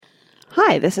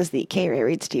Hi, this is the K-Ray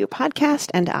Reads to You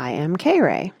podcast, and I am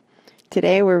K-Ray.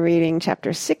 Today we're reading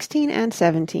chapters 16 and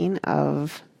 17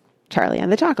 of Charlie and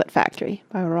the Chocolate Factory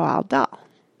by Roald Dahl.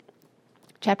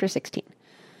 Chapter 16,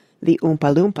 The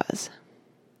Oompa Loompas.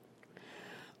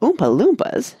 Oompa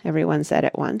Loompas, everyone said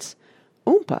at once.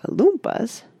 Oompa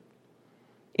Loompas?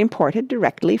 Imported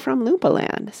directly from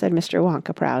Loompaland, said Mr.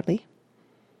 Wonka proudly.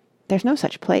 There's no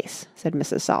such place, said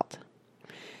Mrs. Salt.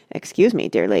 Excuse me,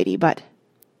 dear lady, but...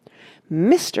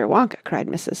 Mr. Wonka, cried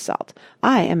Mrs. Salt,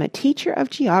 I am a teacher of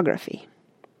geography.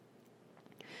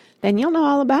 Then you'll know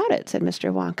all about it, said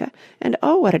Mr. Wonka, and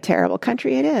oh, what a terrible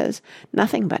country it is.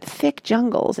 Nothing but thick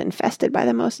jungles infested by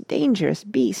the most dangerous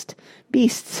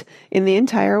beasts in the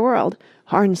entire world,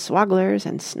 hornswogglers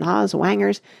and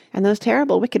snozwangers, and those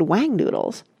terrible wicked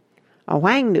whangdoodles. A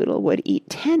whangdoodle would eat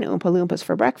 10 Oompa Loompas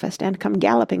for breakfast and come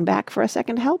galloping back for a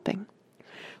second helping.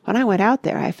 When I went out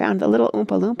there, I found the little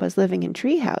Oompa Loompas living in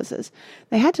tree houses.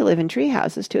 They had to live in tree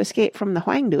houses to escape from the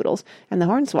whangdoodles and the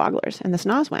hornswogglers and the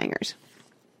snozwangers.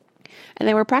 And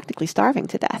they were practically starving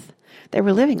to death. They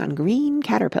were living on green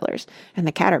caterpillars, and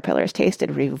the caterpillars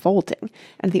tasted revolting,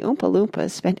 and the Oompa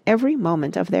Loompas spent every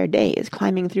moment of their days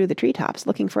climbing through the treetops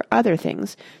looking for other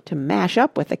things to mash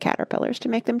up with the caterpillars to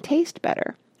make them taste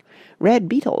better. Red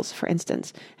beetles, for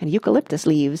instance, and eucalyptus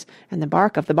leaves, and the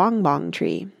bark of the bong-bong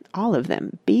tree, all of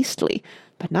them beastly,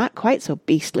 but not quite so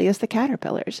beastly as the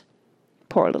caterpillars.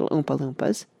 Poor little Oompa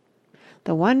Loompas.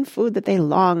 The one food that they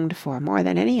longed for more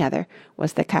than any other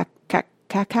was the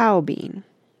cacao bean.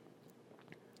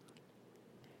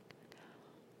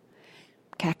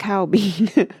 Cacao bean.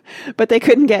 But they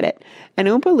couldn't get it. An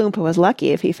Oompa Loompa was lucky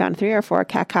if he found 3 or 4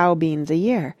 cacao beans a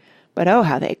year. But oh,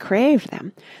 how they craved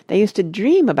them. They used to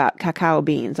dream about cacao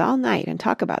beans all night and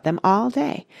talk about them all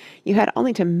day. You had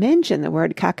only to mention the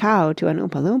word cacao to an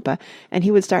Oompa Loompa, and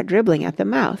he would start dribbling at the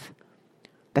mouth.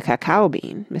 The cacao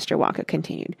bean, Mr. Wonka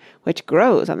continued, which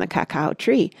grows on the cacao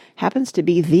tree, happens to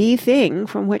be the thing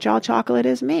from which all chocolate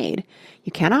is made.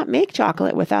 You cannot make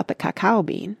chocolate without the cacao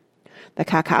bean. The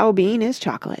cacao bean is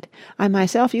chocolate. I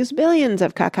myself use billions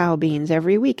of cacao beans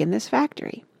every week in this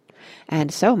factory.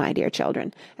 And so, my dear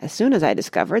children, as soon as I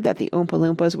discovered that the Oompa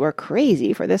Loompas were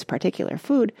crazy for this particular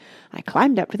food, I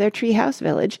climbed up to their treehouse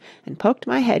village and poked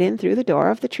my head in through the door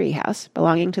of the treehouse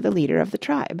belonging to the leader of the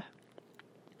tribe.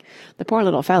 The poor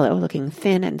little fellow, looking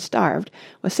thin and starved,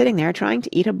 was sitting there trying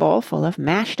to eat a bowl full of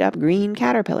mashed-up green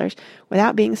caterpillars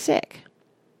without being sick.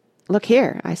 "Look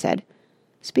here," I said,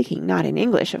 speaking not in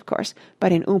English, of course,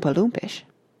 but in Oompa Loompish.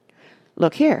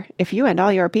 "Look here, if you and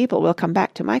all your people will come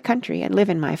back to my country and live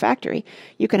in my factory,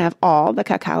 you can have all the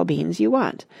cacao beans you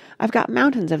want. I've got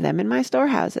mountains of them in my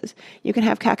storehouses. You can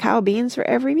have cacao beans for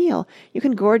every meal. You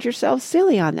can gorge yourselves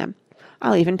silly on them.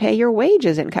 I'll even pay your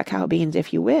wages in cacao beans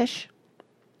if you wish."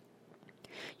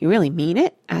 "You really mean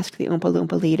it?" asked the Oompa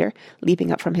Loompa leader, leaping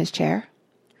up from his chair.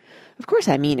 "Of course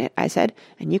I mean it," I said,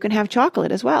 "and you can have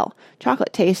chocolate as well.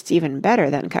 Chocolate tastes even better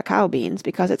than cacao beans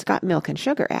because it's got milk and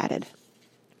sugar added."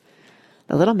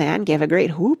 The little man gave a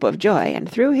great whoop of joy and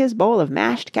threw his bowl of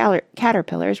mashed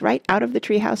caterpillars right out of the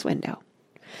treehouse window.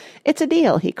 "It's a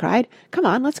deal," he cried. "Come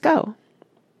on, let's go."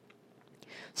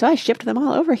 So I shipped them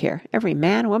all over here, every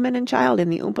man, woman, and child in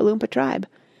the Oompa Loompa tribe.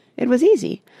 It was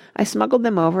easy. I smuggled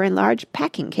them over in large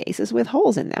packing cases with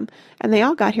holes in them, and they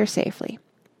all got here safely.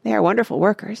 They are wonderful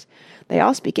workers. They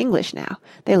all speak English now.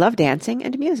 They love dancing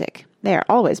and music. They are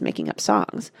always making up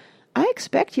songs. I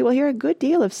expect you will hear a good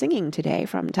deal of singing today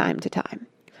from time to time.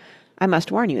 I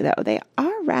must warn you, though, they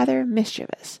are rather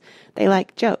mischievous. They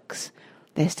like jokes.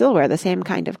 They still wear the same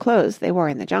kind of clothes they wore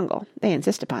in the jungle. They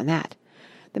insist upon that.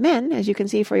 The men, as you can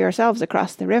see for yourselves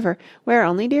across the river, wear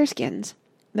only deerskins.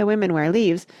 The women wear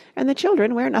leaves, and the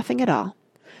children wear nothing at all.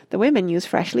 The women use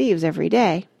fresh leaves every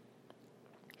day.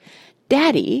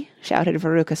 "Daddy!" shouted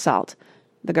Veruca Salt,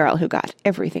 the girl who got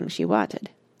everything she wanted.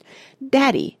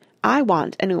 "Daddy, I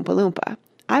want an Oompa Loompa.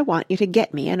 I want you to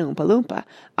get me an Oompa Loompa.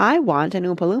 I want an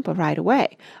Oompa Loompa right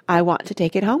away. I want to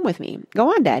take it home with me.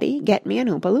 Go on, Daddy, get me an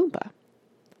Oompa Loompa."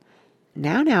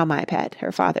 Now, my pet,"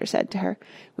 her father said to her,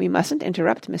 "we mustn't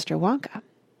interrupt Mr. Wonka."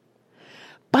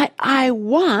 "But I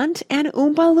want an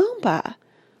Oompa Loompa!"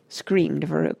 screamed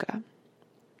Veruca.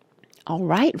 "All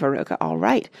right, Veruca, all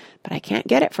right, but I can't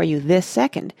get it for you this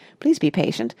second. Please be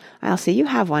patient. I'll see you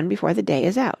have one before the day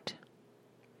is out."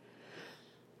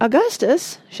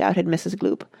 "Augustus!" shouted Mrs.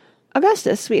 Gloop.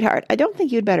 "Augustus, sweetheart, I don't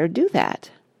think you'd better do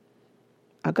that."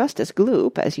 Augustus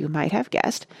Gloop, as you might have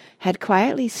guessed, had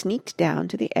quietly sneaked down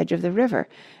to the edge of the river,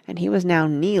 and he was now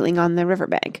kneeling on the river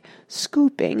bank,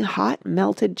 scooping hot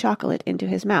melted chocolate into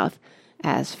his mouth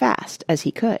as fast as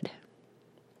he could.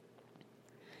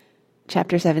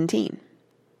 Chapter 17.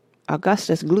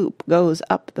 Augustus Gloop Goes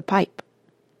Up the Pipe.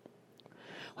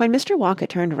 When Mr. Wonka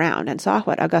turned round and saw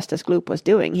what Augustus Gloop was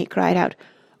doing, he cried out,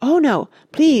 "Oh, no!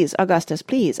 Please, Augustus,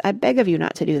 please! I beg of you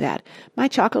not to do that. My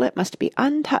chocolate must be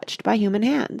untouched by human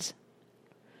hands."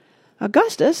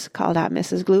 "Augustus," called out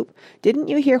Mrs. Gloop, "didn't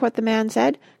you hear what the man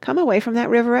said? Come away from that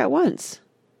river at once."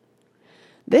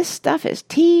 "This stuff is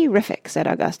tea-rific," said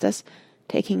Augustus,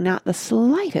 taking not the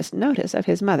slightest notice of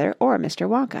his mother or Mr.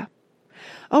 Wonka.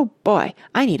 "Oh, boy,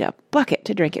 I need a bucket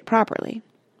to drink it properly."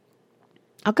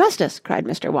 "Augustus," cried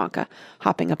Mr. Wonka,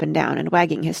 hopping up and down and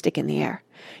wagging his stick in the air,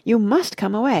 "you must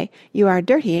come away. You are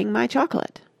dirtying my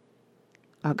chocolate."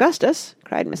 "Augustus,"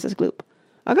 cried Mrs. Gloop.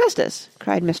 "Augustus,"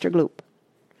 cried Mr. Gloop.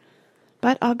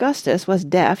 But Augustus was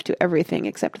deaf to everything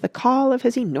except the call of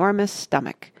his enormous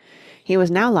stomach. He was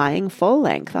now lying full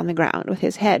length on the ground with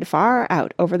his head far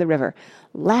out over the river,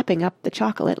 lapping up the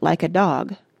chocolate like a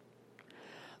dog.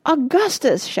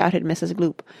 "Augustus," shouted Mrs.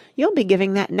 Gloop, "you'll be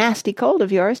giving that nasty cold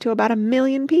of yours to about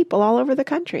 1,000,000 people all over the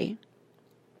country."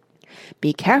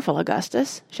 "Be careful,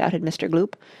 Augustus," shouted Mr.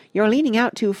 Gloop. "You're leaning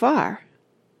out too far."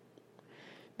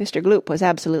 Mr. Gloop was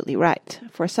absolutely right,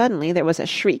 for suddenly there was a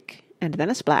shriek and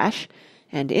then a splash,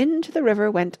 and into the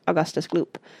river went Augustus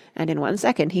Gloop, and in 1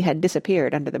 second he had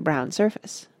disappeared under the brown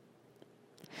surface.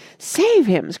 "Save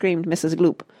him!" screamed Mrs.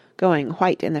 Gloop, going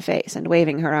white in the face and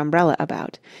waving her umbrella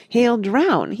about. "He'll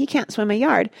drown! He can't swim a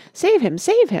yard! Save him!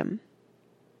 Save him!"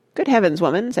 "Good heavens,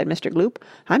 woman," said Mr. Gloop,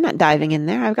 "I'm not diving in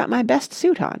there. I've got my best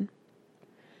suit on."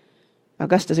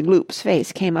 Augustus Gloop's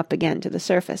face came up again to the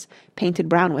surface, painted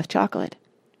brown with chocolate.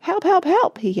 "Help, help,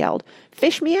 help!" he yelled.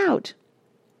 "Fish me out!"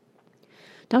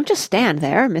 "Don't just stand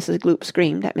there," Mrs. Gloop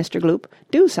screamed at Mr. Gloop.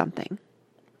 "Do something."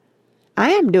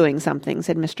 "I am doing something,"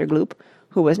 said Mr. Gloop,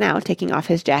 who was now taking off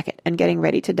his jacket and getting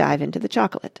ready to dive into the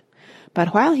chocolate.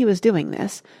 But while he was doing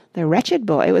this, the wretched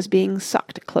boy was being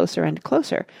sucked closer and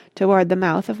closer toward the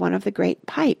mouth of one of the great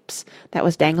pipes that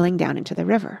was dangling down into the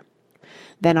river.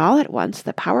 Then all at once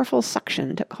the powerful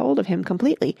suction took hold of him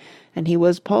completely, and he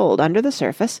was pulled under the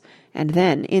surface and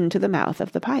then into the mouth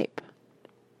of the pipe.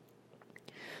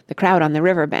 The crowd on the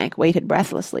river bank waited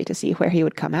breathlessly to see where he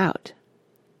would come out.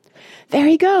 "There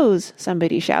he goes!"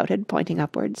 somebody shouted, pointing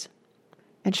upwards.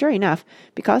 And sure enough,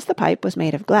 because the pipe was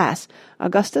made of glass,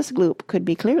 Augustus Gloop could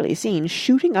be clearly seen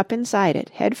shooting up inside it,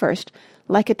 head first,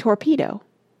 like a torpedo.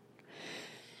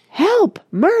 "Help!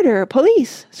 Murder!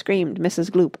 Police!" screamed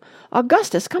Mrs. Gloop.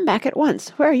 "Augustus, come back at once!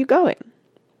 Where are you going?"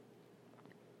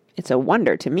 "It's a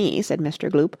wonder to me," said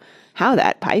Mr. Gloop, "how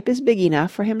that pipe is big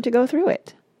enough for him to go through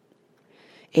it."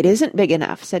 "It isn't big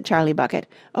enough," said Charlie Bucket.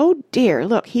 "Oh, dear,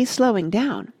 look, he's slowing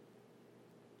down."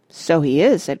 "So he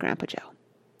is," said Grandpa Joe.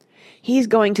 "He's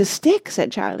going to stick,"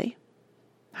 said Charlie.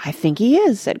 "I think he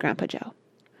is," said Grandpa Joe.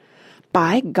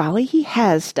 "By golly, he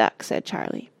has stuck," said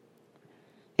Charlie.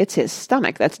 "It's his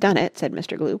stomach that's done it," said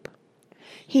Mr. Gloop.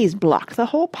 "He's blocked the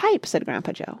whole pipe," said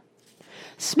Grandpa Joe.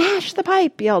 "Smash the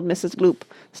pipe!" yelled Mrs. Gloop,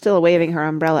 still waving her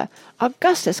umbrella.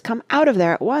 "Augustus, come out of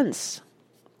there at once!"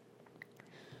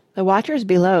 The watchers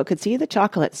below could see the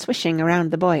chocolate swishing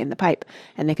around the boy in the pipe,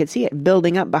 and they could see it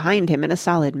building up behind him in a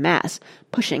solid mass,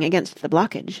 pushing against the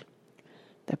blockage.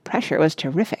 The pressure was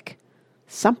terrific.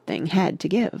 Something had to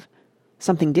give.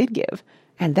 Something did give,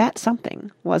 and that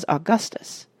something was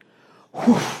Augustus.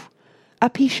 Whoof!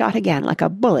 Up he shot again like a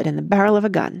bullet in the barrel of a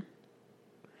gun.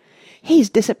 "He's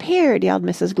disappeared!" yelled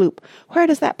Mrs. Gloop. "Where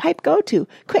does that pipe go to?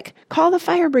 Quick, call the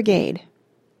fire brigade!"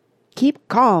 "Keep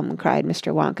calm!" cried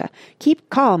Mr. Wonka. "Keep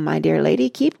calm, my dear lady,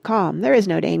 keep calm. There is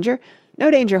no danger. No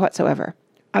danger whatsoever.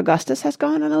 Augustus has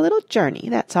gone on a little journey,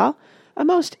 that's all. A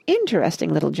most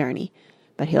interesting little journey.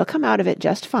 But he'll come out of it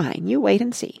just fine. You wait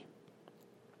and see."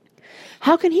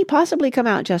 "How can he possibly come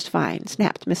out just fine?"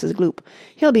 snapped Mrs. Gloop.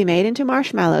 "He'll be made into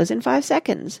marshmallows in 5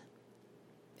 seconds."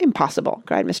 "Impossible!"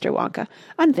 cried Mr. Wonka.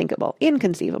 "Unthinkable,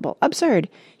 inconceivable, absurd.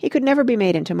 He could never be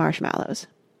made into marshmallows."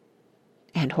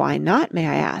 "And why not, may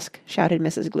I ask?" shouted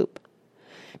Mrs. Gloop.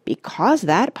 "Because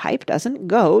that pipe doesn't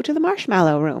go to the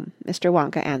marshmallow room," Mr.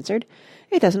 Wonka answered.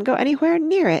 "It doesn't go anywhere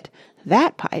near it.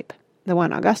 That pipe, the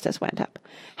one Augustus went up,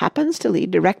 happens to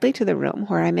lead directly to the room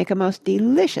where I make a most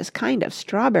delicious kind of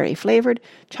strawberry-flavoured,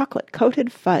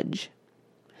 chocolate-coated fudge."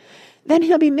 "Then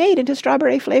he'll be made into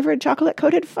strawberry-flavoured,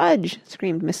 chocolate-coated fudge!"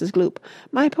 screamed Mrs. Gloop.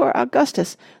 "My poor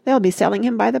Augustus! They'll be selling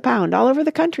him by the pound all over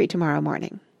the country tomorrow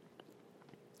morning."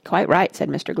 "Quite right," said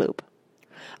Mr. Gloop.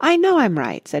 "I know I'm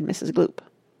right," said Mrs. Gloop.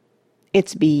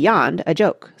 "It's beyond a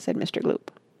joke," said Mr. Gloop.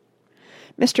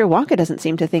 "Mr. Wonka doesn't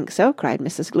seem to think so," cried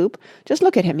Mrs. Gloop. "Just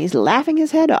look at him, he's laughing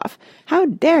his head off. How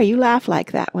dare you laugh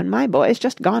like that when my boy's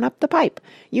just gone up the pipe?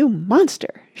 You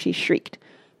monster!" she shrieked,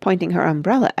 pointing her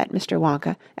umbrella at Mr.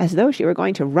 Wonka as though she were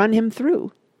going to run him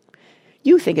through.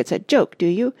 You think it's a joke, do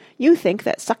you? You think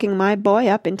that sucking my boy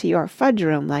up into your fudge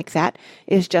room like that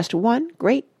is just one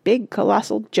great big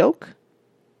colossal joke?"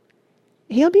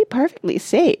 "He'll be perfectly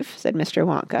safe," said Mr.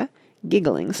 Wonka,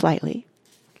 giggling slightly.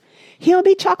 "He'll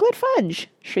be chocolate fudge!"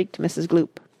 shrieked Mrs.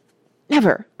 Gloop.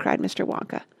 "Never!" cried Mr.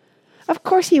 Wonka. "Of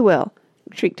course he will!"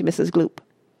 shrieked Mrs. Gloop.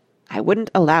 "I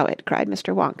wouldn't allow it!" cried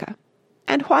Mr. Wonka.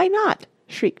 "And why not?"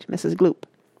 shrieked Mrs. Gloop.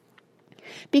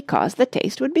 "Because the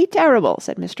taste would be terrible,"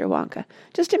 said Mr. Wonka.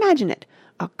 "Just imagine it!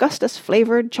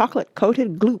 Augustus-flavoured,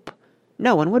 chocolate-coated Gloop!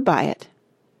 No one would buy it."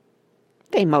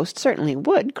 "They most certainly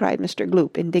would!" cried Mr.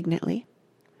 Gloop indignantly.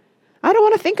 "I don't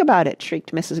want to think about it!"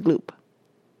 shrieked Mrs. Gloop.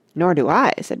 "Nor do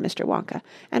I," said Mr. Wonka,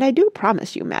 "and I do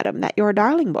promise you, madam, that your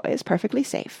darling boy is perfectly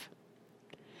safe."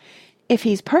 "If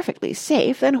he's perfectly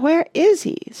safe, then where is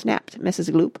he?" snapped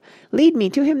Mrs. Gloop. "Lead me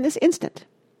to him this instant."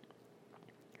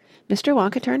 Mr.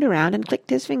 Wonka turned around and clicked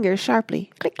his fingers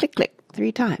sharply, click, click, click,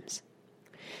 3 times.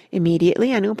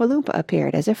 Immediately an Oompa Loompa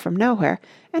appeared as if from nowhere,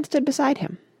 and stood beside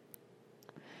him.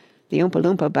 The Oompa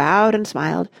Loompa bowed and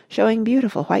smiled, showing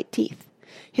beautiful white teeth.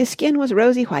 His skin was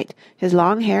rosy white, his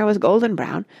long hair was golden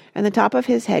brown, and the top of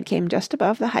his head came just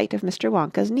above the height of Mr.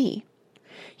 Wonka's knee.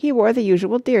 He wore the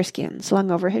usual deerskin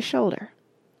slung over his shoulder.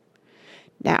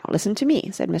 "Now listen to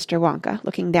me," said Mr. Wonka,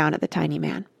 looking down at the tiny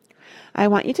man. "I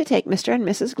want you to take Mr. and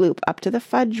Mrs. Gloop up to the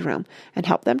fudge room and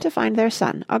help them to find their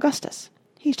son, Augustus.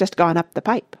 He's just gone up the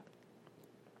pipe."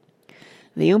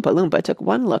 The Oompa Loompa took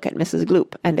one look at Mrs.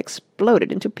 Gloop and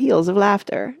exploded into peals of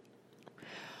laughter.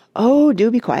 "Oh, do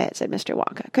be quiet," said Mr.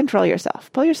 Wonka. "Control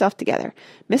yourself. Pull yourself together.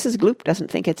 Mrs. Gloop doesn't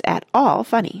think it's at all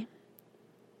funny."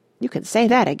 "You can say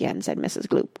that again," said Mrs.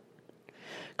 Gloop.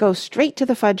 "Go straight to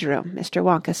the fudge room," Mr.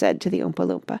 Wonka said to the Oompa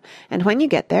Loompa, "and when you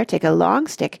get there, take a long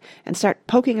stick and start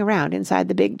poking around inside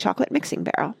the big chocolate mixing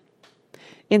barrel.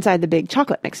 Inside the big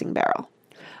chocolate mixing barrel.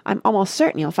 I'm almost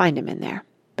certain you'll find him in there.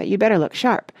 But you'd better look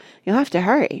sharp. You'll have to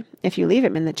hurry. If you leave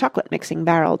him in the chocolate mixing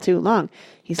barrel too long,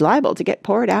 he's liable to get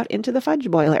poured out into the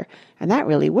fudge boiler, and that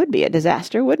really would be a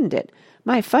disaster, wouldn't it?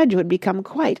 My fudge would become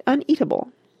quite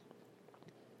uneatable."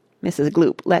 Mrs.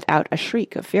 Gloop let out a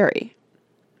shriek of fury.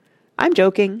 "I'm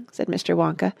joking," said Mr.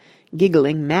 Wonka,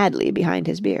 giggling madly behind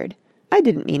his beard. "I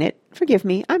didn't mean it. Forgive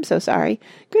me. I'm so sorry.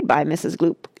 Goodbye, Mrs.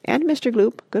 Gloop. And Mr.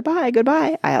 Gloop. Goodbye,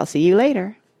 goodbye. I'll see you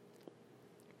later."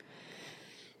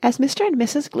 As Mr. and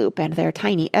Mrs. Gloop and their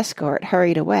tiny escort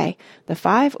hurried away, the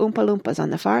 5 Oompa Loompas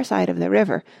on the far side of the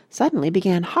river suddenly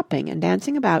began hopping and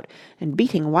dancing about and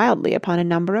beating wildly upon a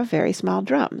number of very small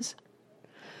drums.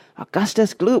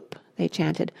 "Augustus Gloop," they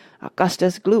chanted.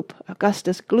 "Augustus Gloop,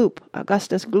 Augustus Gloop,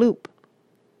 Augustus Gloop."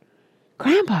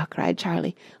 "Grandpa," cried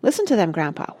Charlie. "Listen to them,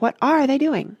 Grandpa. What are they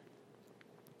doing?"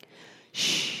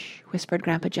 "Shh," whispered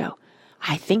Grandpa Joe.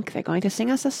 "I think they're going to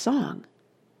sing us a song."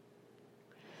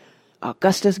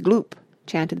 "Augustus Gloop,"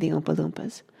 chanted the Oompa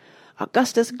Loompas.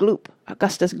 "Augustus Gloop,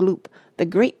 Augustus Gloop, the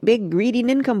great big greedy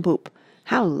nincompoop.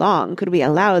 How long could we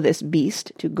allow this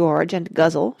beast to gorge and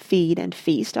guzzle, feed and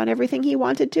feast on everything he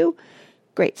wanted to?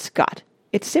 Great Scott,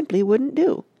 it simply wouldn't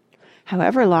do.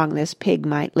 However long this pig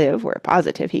might live, we're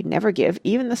positive he'd never give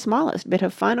even the smallest bit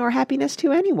of fun or happiness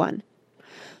to anyone.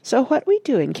 So what we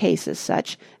do in cases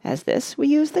such as this, we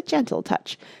use the gentle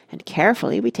touch, and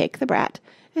carefully we take the brat,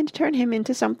 and turn him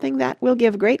into something that will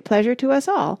give great pleasure to us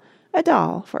all, a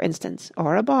doll, for instance,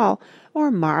 or a ball, or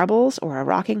marbles, or a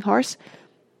rocking horse.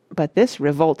 But this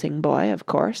revolting boy, of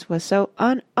course, was so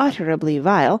unutterably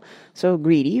vile, so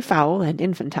greedy, foul, and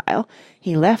infantile,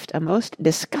 he left a most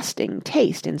disgusting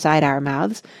taste inside our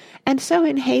mouths, and so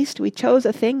in haste we chose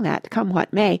a thing that, come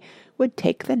what may, would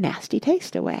take the nasty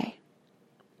taste away.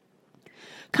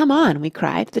 "Come on," we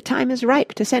cried, "the time is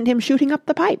ripe to send him shooting up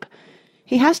the pipe.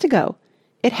 He has to go.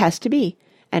 It has to be,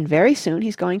 and very soon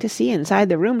he's going to see inside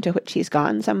the room to which he's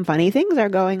gone some funny things are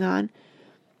going on.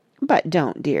 But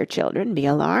don't, dear children, be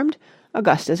alarmed.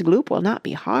 Augustus Gloop will not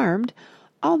be harmed,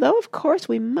 although of course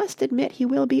we must admit he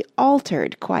will be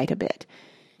altered quite a bit.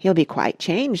 He'll be quite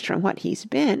changed from what he's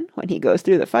been when he goes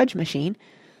through the fudge machine.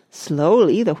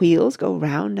 Slowly the wheels go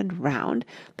round and round,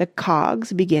 the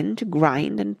cogs begin to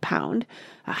grind and pound,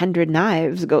 100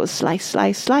 knives go slice,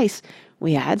 slice, slice,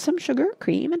 we add some sugar,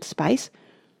 cream, and spice.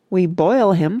 We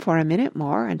boil him for a minute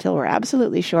more until we're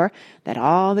absolutely sure that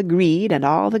all the greed and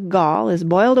all the gall is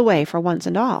boiled away for once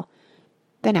and all.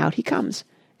 Then out he comes,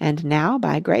 and now,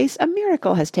 by grace, a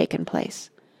miracle has taken place.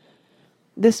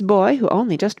 This boy, who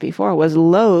only just before was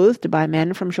loathed by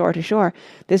men from shore to shore,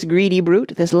 this greedy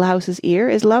brute, this louse's ear,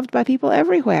 is loved by people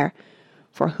everywhere.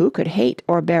 For who could hate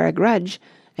or bear a grudge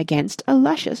against a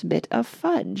luscious bit of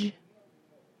fudge?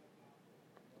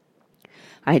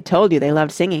 "I told you they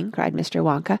loved singing," cried Mr.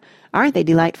 Wonka. "Aren't they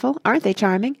delightful? Aren't they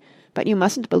charming? But you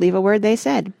mustn't believe a word they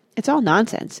said. It's all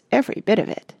nonsense, every bit of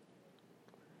it."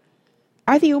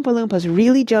 "Are the Oompa Loompas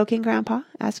really joking, Grandpa?"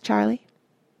 asked Charlie.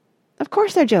 "Of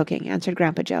course they're joking," answered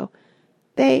Grandpa Joe.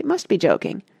 "They must be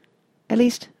joking. At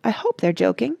least, I hope they're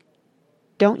joking.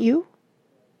 Don't you?"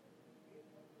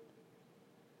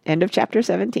 End of chapter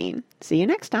 17. See you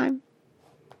next time.